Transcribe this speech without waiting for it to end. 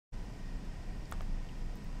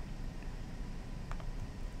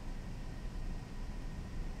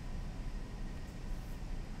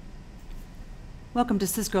Welcome to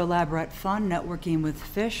Cisco Lab Rat Fun, Networking with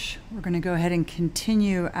Fish. We're going to go ahead and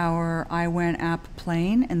continue our IWAN app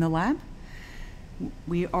playing in the lab.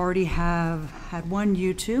 We already have had one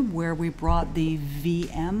YouTube where we brought the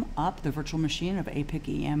VM up, the virtual machine of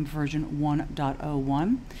APIC-EM version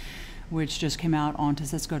 1.01, which just came out onto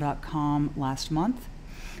Cisco.com last month.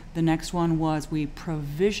 The next one was we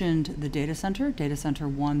provisioned the data center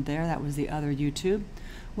 1 there, that was the other YouTube.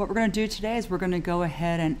 What we're going to do today is we're going to go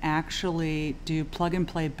ahead and actually do plug and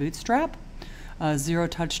play Bootstrap, zero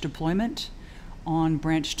touch deployment on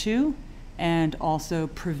branch 2, and also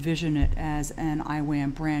provision it as an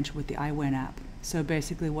IWAN branch with the IWAN app. So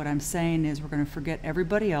basically what I'm saying is we're going to forget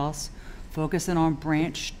everybody else, focus in on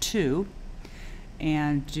branch 2,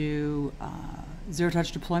 and do zero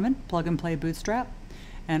touch deployment, plug and play Bootstrap,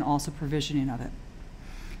 and also provisioning of it.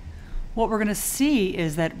 What we're going to see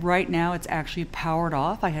is that right now it's actually powered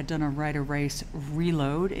off. I had done a write erase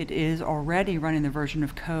reload. It is already running the version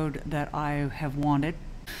of code that I have wanted.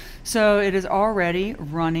 So it is already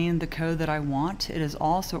running the code that I want. It is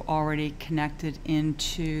also already connected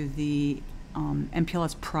into the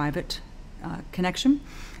MPLS private connection,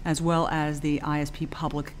 as well as the ISP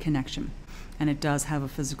public connection. And it does have a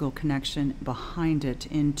physical connection behind it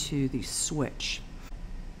into the switch.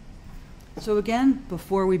 So again,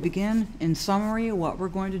 before we begin, in summary, what we're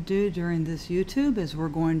going to do during this YouTube is we're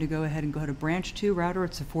going to go ahead and go to branch 2 router.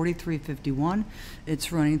 It's a 4351.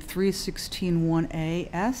 It's running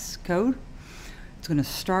 3.16.1AS code. It's going to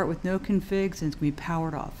start with no configs and it's going to be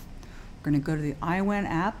powered off. We're going to go to the IWAN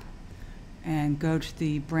app and go to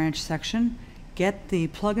the branch section, get the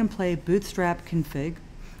plug and play Bootstrap config,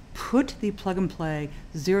 put the plug and play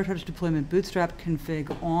zero touch deployment Bootstrap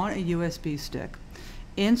config on a USB stick,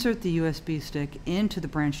 insert the USB stick into the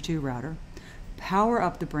branch 2 router, power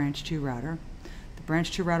up the branch 2 router. The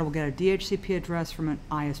branch 2 router will get a DHCP address from an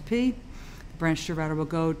ISP. The branch 2 router will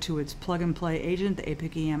go to its plug and play agent, the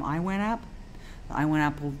APIC-EM IWAN app. The IWAN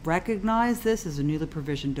app will recognize this as a newly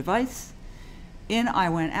provisioned device. In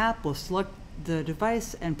IWAN app, we'll select the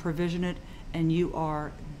device and provision it, and you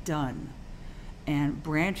are done. And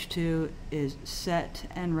branch 2 is set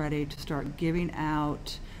and ready to start giving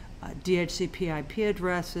out DHCP IP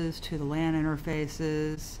addresses to the LAN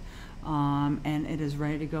interfaces, and it is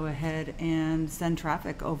ready to go ahead and send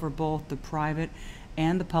traffic over both the private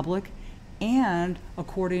and the public, and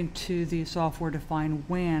according to the software-defined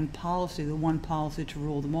WAN policy, the one policy to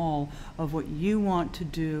rule them all, of what you want to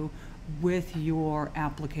do with your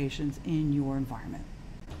applications in your environment.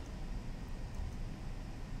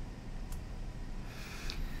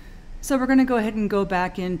 So we're going to go ahead and go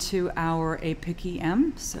back into our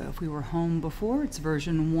APIC-EM. So if we were home before, it's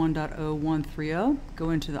version 1.0130. Go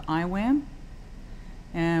into the IWAN,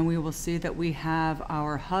 and we will see that we have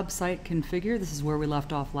our hub site configured. This is where we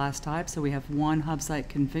left off last time. So we have one hub site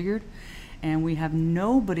configured, and we have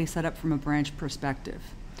nobody set up from a branch perspective.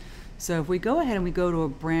 So if we go ahead and we go to a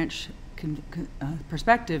branch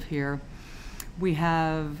perspective here, we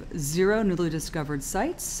have 0 newly discovered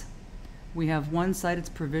sites. We have one site that's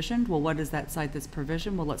provisioned. Well, what is that site that's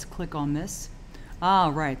provisioned? Well, let's click on this. Ah,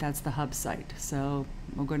 right, that's the hub site. So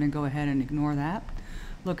we're going to go ahead and ignore that.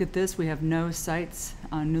 Look at this, we have no sites,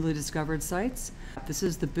 newly discovered sites. This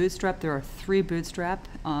is the Bootstrap. There are 3 Bootstrap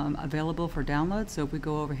available for download. So if we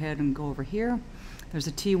go ahead and go over here, there's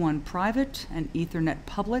a T1 private, an Ethernet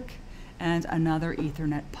public, and another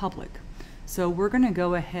Ethernet public. So we're going to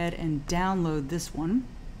go ahead and download this one.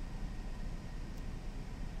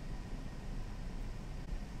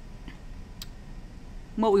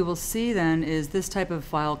 What we will see then is this type of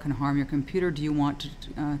file can harm your computer. Do you want to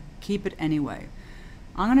keep it anyway?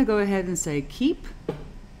 I'm going to go ahead and say keep.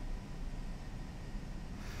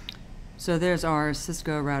 So there's our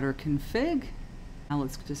Cisco router config. Now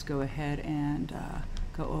let's just go ahead and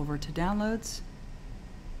go over to downloads.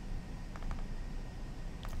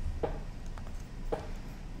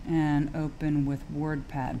 And open with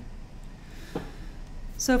WordPad.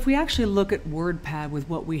 So if we actually look at WordPad with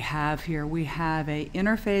what we have here, we have a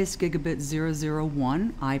interface gigabit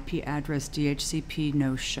 001, IP address DHCP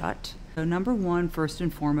no shut. So number 1, first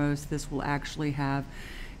and foremost, this will actually have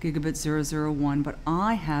gigabit 001, but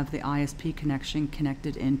I have the ISP connection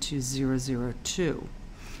connected into 002.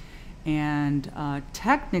 And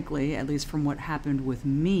technically, at least from what happened with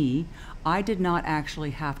me, I did not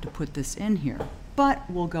actually have to put this in here, but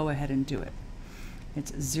we'll go ahead and do it.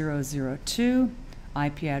 It's 002.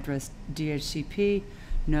 IP address DHCP,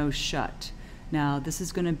 no shut. Now this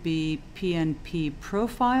is going to be PnP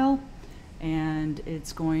profile, and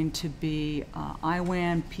it's going to be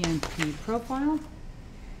IWAN PnP profile,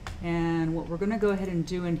 And what we're going to go ahead and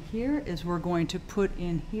do in here is we're going to put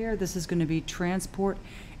in here, this is going to be transport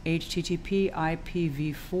HTTP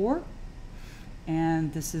IPv4,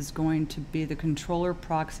 and this is going to be the controller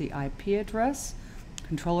proxy IP address,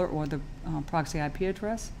 controller or the proxy IP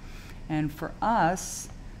address. And for us,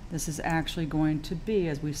 this is actually going to be,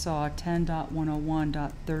 as we saw,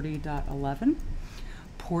 10.101.30.11,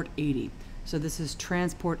 port 80. So this is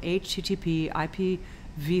transport HTTP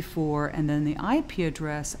IPv4, and then the IP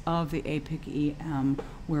address of the APIC-EM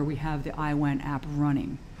where we have the IWAN app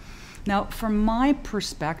running. Now, from my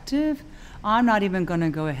perspective, I'm not even going to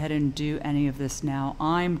go ahead and do any of this now.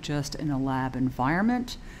 I'm just in a lab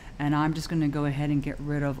environment, and I'm just going to go ahead and get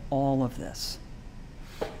rid of all of this.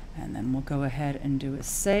 And then we'll go ahead and do a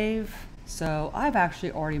save. So I've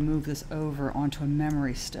actually already moved this over onto a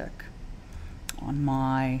memory stick on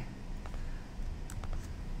my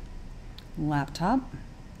laptop.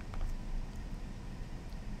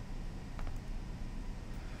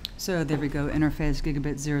 So there we go, interface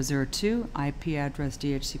gigabit 002, IP address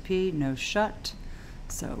DHCP, no shut.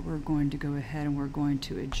 So we're going to go ahead and we're going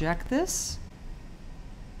to eject this.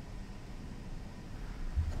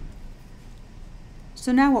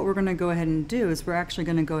 So now what we're going to go ahead and do is we're actually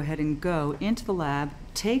going to go ahead and go into the lab,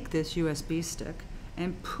 take this USB stick,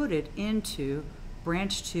 and put it into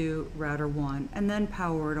branch 2 router 1, and then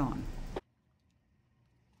power it on.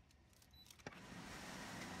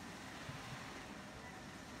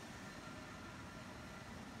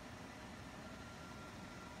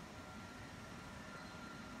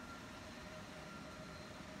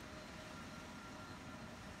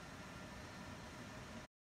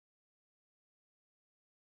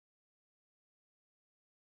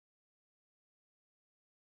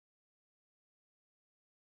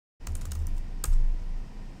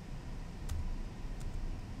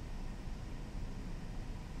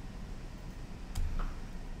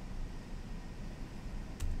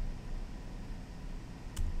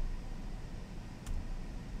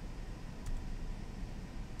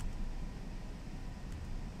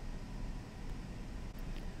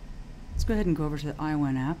 Let's go ahead and go over to the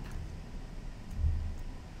IWAN app.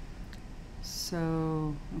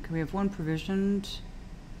 So, okay, we have one provisioned,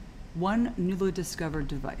 one newly discovered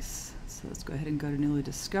device. So let's go ahead and go to newly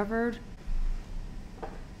discovered.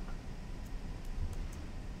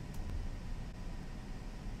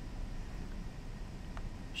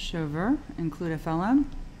 Shover, include FLM.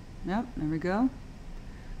 Yep, there we go.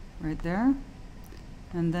 Right there.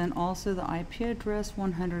 And then also the IP address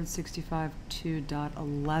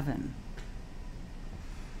 165.2.11.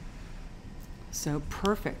 So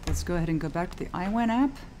perfect. Let's go ahead and go back to the IWAN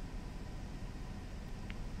app.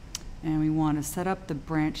 And we want to set up the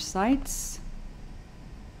branch sites.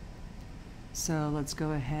 So let's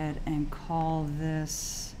go ahead and call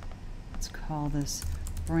this, let's call this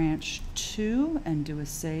branch 2 and do a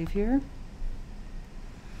save here.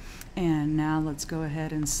 And now let's go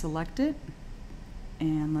ahead and select it.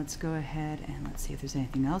 And let's go ahead and let's see if there's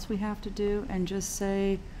anything else we have to do, and just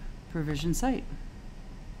say provision site.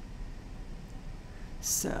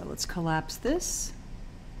 So let's collapse this.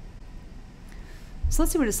 So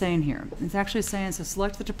let's see what it's saying here. It's actually saying, so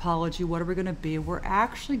select the topology. What are we going to be? We're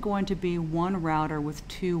actually going to be one router with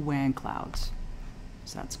 2 WAN clouds.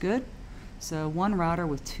 So that's good. So one router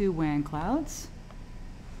with 2 WAN clouds.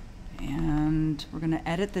 And we're going to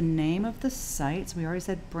edit the name of the site. So we already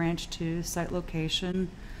said branch 2, site location.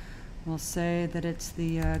 We'll say that it's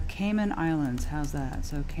the Cayman Islands. How's that?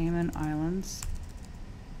 So Cayman Islands.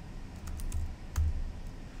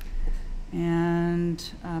 And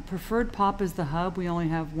preferred POP is the hub. We only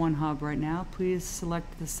have one hub right now. Please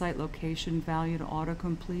select the site location value to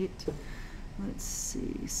autocomplete. Let's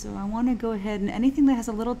see. So I want to go ahead and anything that has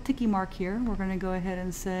a little ticky mark here, we're going to go ahead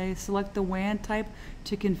and say select the WAN type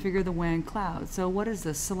to configure the WAN cloud. So what is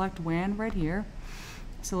this? Select WAN right here.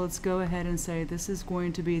 So let's go ahead and say this is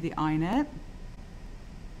going to be the iNet.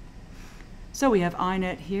 So we have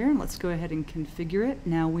iNet here. Let's go ahead and configure it.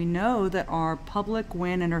 Now we know that our public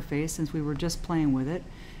WAN interface, since we were just playing with it,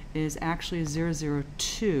 is actually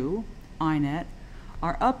 002 iNet.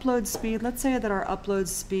 Our upload speed, let's say that our upload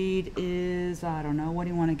speed is, I don't know, what do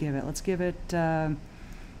you want to give it? Let's give it 10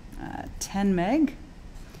 meg.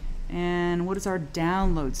 And what is our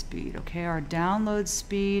download speed? Okay, our download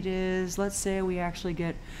speed is, let's say we actually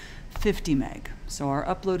get 50 meg. So our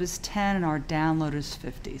upload is 10 and our download is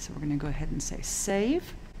 50. So we're going to go ahead and say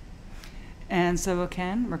save. And so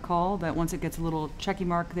again, recall that once it gets a little checky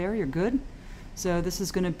mark there, you're good. So this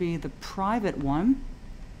is going to be the private one.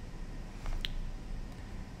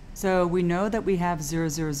 So we know that we have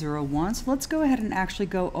 0001. So let's go ahead and actually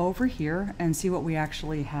go over here and see what we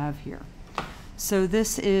actually have here. So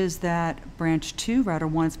this is that branch 2, router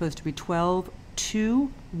 1 is supposed to be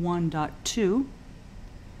 12.2.1.2.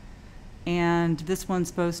 And this one's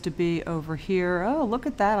supposed to be over here. Oh, look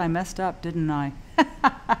at that. I messed up, didn't I?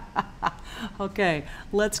 Okay,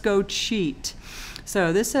 let's go cheat.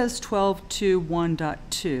 So this says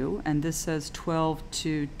 12.2.1.2, and this says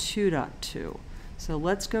 12.2.2.2. So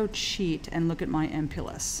let's go cheat and look at my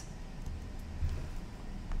MPLS,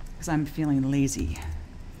 because I'm feeling lazy.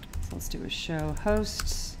 So let's do a show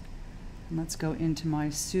hosts, and let's go into my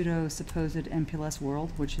pseudo supposed MPLS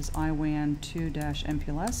world, which is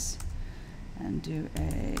IWAN2-MPLS, and do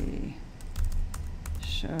a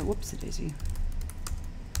show, whoopsie daisy,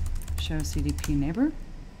 show CDP neighbor,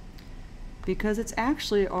 because it's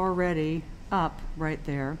actually already up right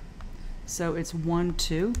there. So it's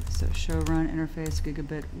 1.2, so show run interface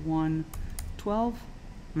gigabit 112,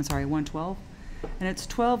 I'm sorry, 112, and it's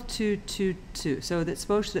 12.2.2.2, so that's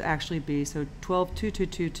supposed to actually be, so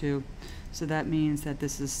 12.2.2.2.2, so that means that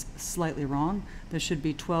this is slightly wrong. This should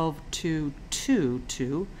be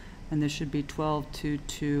 12.2.2.2, and this should be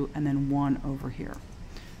 12.2.2 and then 1 over here.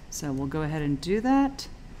 So we'll go ahead and do that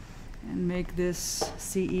and make this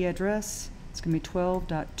CE address. It's going to be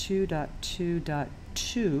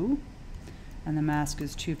 12.2.2.2, and the mask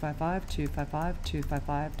is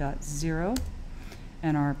 255.255.255.0,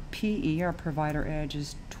 and our PE, our provider edge,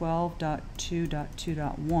 is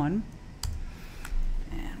 12.2.2.1.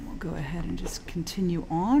 And we'll go ahead and just continue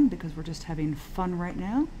on because we're just having fun right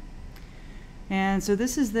now. And so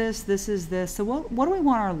this is this is this. So what do we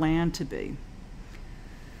want our LAN to be?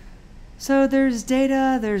 So there's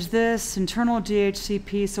data, there's this, internal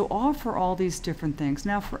DHCP, so offer all these different things.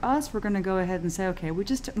 Now for us, we're going to go ahead and say, okay,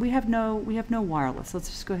 we have no wireless. Let's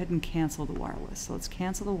just go ahead and cancel the wireless. So let's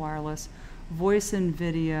cancel the wireless. Voice and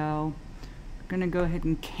video. We're going to go ahead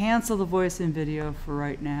and cancel the voice and video for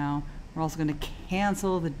right now. We're also going to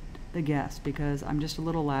cancel the guest because I'm just a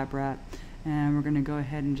little lab rat, and we're going to go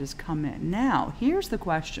ahead and just come in. Now, here's the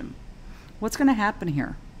question. What's going to happen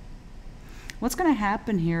here? What's going to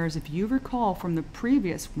happen here is, if you recall from the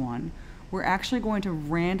previous one, we're actually going to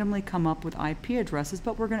randomly come up with IP addresses,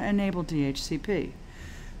 but we're going to enable DHCP.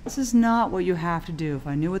 This is not what you have to do. If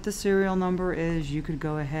I knew what the serial number is, you could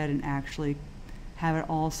go ahead and actually have it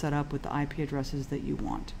all set up with the IP addresses that you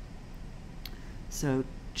want. So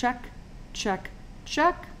check, check,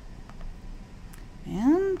 check,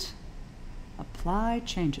 and apply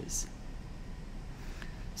changes.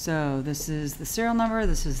 So this is the serial number,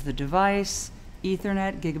 this is the device,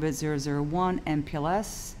 Ethernet, gigabit 001,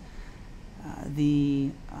 MPLS, the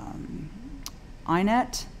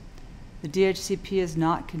iNet. The DHCP is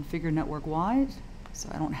not configured network-wide, so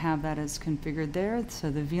I don't have that as configured there.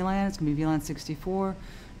 So the VLAN is going to be VLAN 64.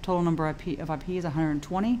 Total number of IP is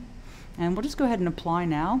 120. And we'll just go ahead and apply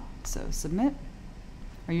now. So submit.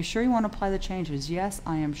 Are you sure you want to apply the changes? Yes,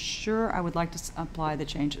 I am sure I would like to apply the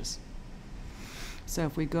changes. So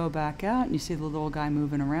if we go back out and you see the little guy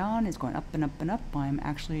moving around, it's going up and up and up. I'm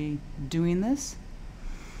actually doing this.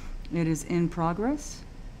 It is in progress.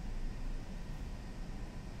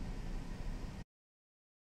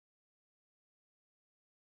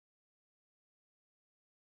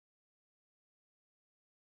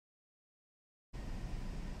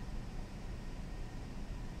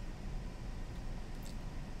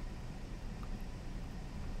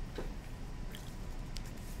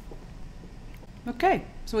 Okay,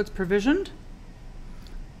 so it's provisioned.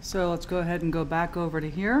 So let's go ahead and go back over to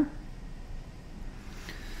here.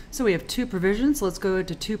 So we have 2 provisions. Let's go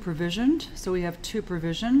to 2 provisioned. So we have 2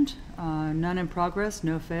 provisioned, none in progress,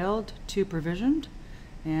 no failed, 2 provisioned.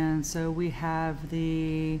 And so we have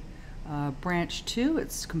the branch 2,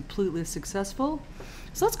 it's completely successful.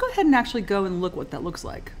 So let's go ahead and actually go and look what that looks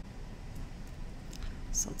like.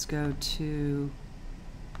 So let's go to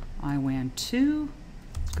IWAN 2.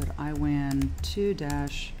 Let's go to IWAN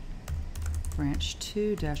 2-branch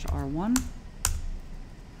 2-R1.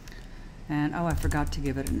 And oh, I forgot to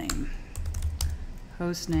give it a name.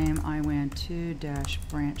 Host name IWAN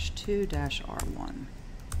 2-branch 2-R1.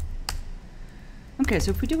 Okay,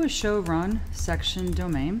 so if we do a show run section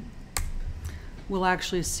domain, we'll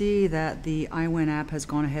actually see that the IWAN app has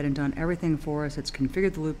gone ahead and done everything for us. It's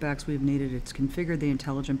configured the loopbacks we've needed. It's configured the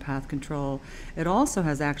intelligent path control. It also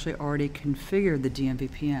has actually already configured the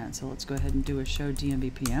DMVPN. So let's go ahead and do a show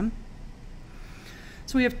DMVPN.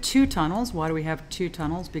 So we have 2 tunnels. Why do we have 2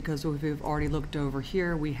 tunnels? Because we've already looked over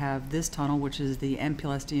here. We have this tunnel, which is the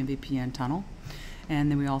MPLS DMVPN tunnel.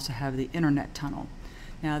 And then we also have the internet tunnel.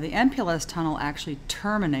 Now the MPLS tunnel actually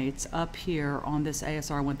terminates up here on this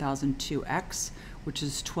ASR 1002X, which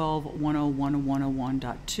is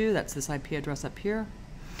 12.101.101.2. That's this IP address up here.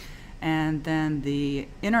 And then the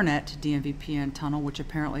internet DMVPN tunnel, which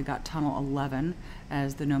apparently got tunnel 11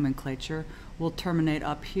 as the nomenclature, will terminate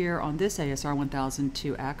up here on this ASR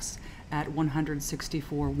 1002X at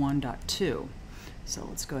 164.1.2. So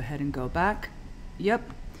let's go ahead and go back. Yep.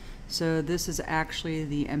 So this is actually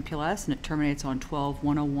the MPLS, and it terminates on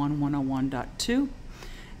 12.101.101.2.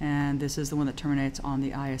 And this is the one that terminates on the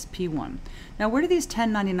ISP one. Now, where do these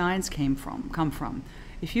 1099s come from?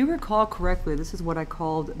 If you recall correctly, this is what I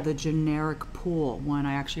called the generic pool when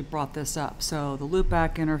I actually brought this up. So the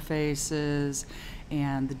loopback interfaces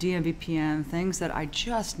and the DMVPN, things that I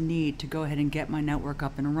just need to go ahead and get my network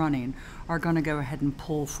up and running, are going to go ahead and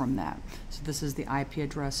pull from that. So this is the IP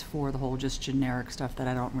address for the whole just generic stuff that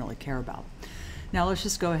I don't really care about. Now let's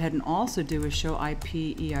just go ahead and also do is show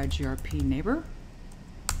IP-EIGRP neighbor.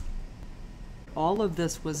 All of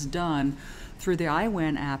this was done through the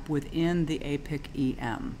IWAN app within the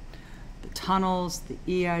APIC-EM. The tunnels, the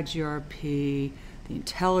EIGRP, the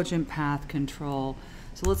intelligent path control.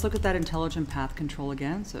 So let's look at that intelligent path control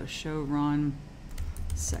again. So show run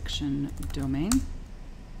section domain.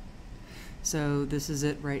 So this is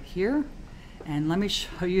it right here. And let me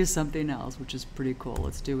show you something else, which is pretty cool.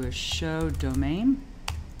 Let's do a show domain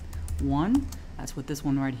 1. That's what this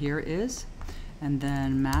one right here is. And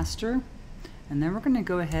then master. And then we're going to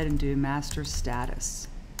go ahead and do master status.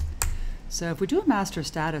 So if we do a master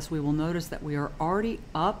status, we will notice that we are already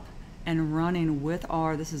up and running with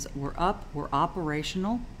our, we're up, we're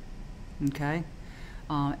operational, okay?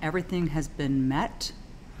 Everything has been met.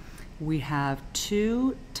 We have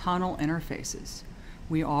 2 tunnel interfaces.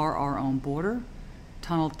 We are our own border.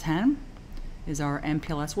 Tunnel 10 is our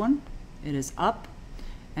MPLS one, it is up,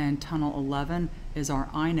 and tunnel 11 is our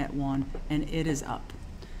INET one, and it is up.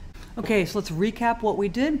 Okay, so let's recap what we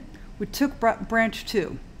did. We took branch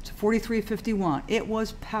 2 to 4351. It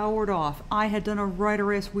was powered off. I had done a right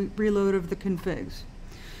erase reload of the configs.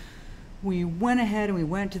 We went ahead and we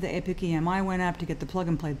went to the APIC-EM IWAN app to get the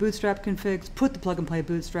plug-and-play Bootstrap configs, put the plug-and-play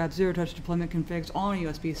Bootstrap zero-touch deployment configs on a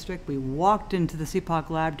USB stick. We walked into the CPOC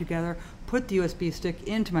lab together, put the USB stick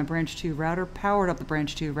into my branch 2 router, powered up the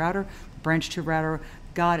branch 2 router. The branch 2 router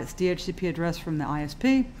got its DHCP address from the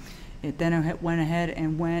ISP. It then went ahead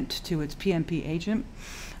and went to its PnP agent,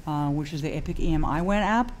 which is the APIC-EM IWAN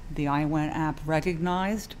app. The IWAN app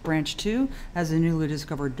recognized branch 2 as a newly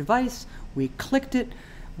discovered device. We clicked it,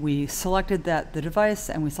 we selected the device,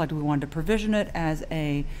 and we selected we wanted to provision it as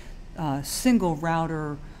a single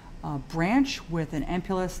router branch with an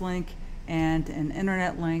MPLS link and an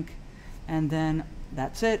internet link, and then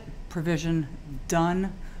that's it, provision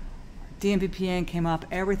done. DMVPN came up,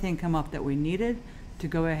 everything came up that we needed to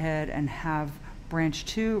go ahead and have branch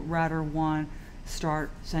 2 router 1 start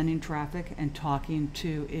sending traffic and talking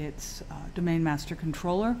to its domain master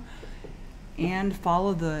controller, and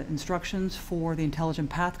follow the instructions for the intelligent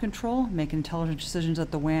path control, make intelligent decisions at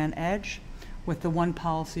the WAN edge with the one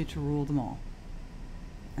policy to rule them all.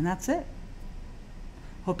 And that's it.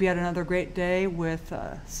 Hope you had another great day with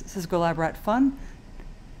Cisco Lab Rat Fun,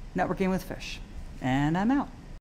 networking with Fish. And I'm out.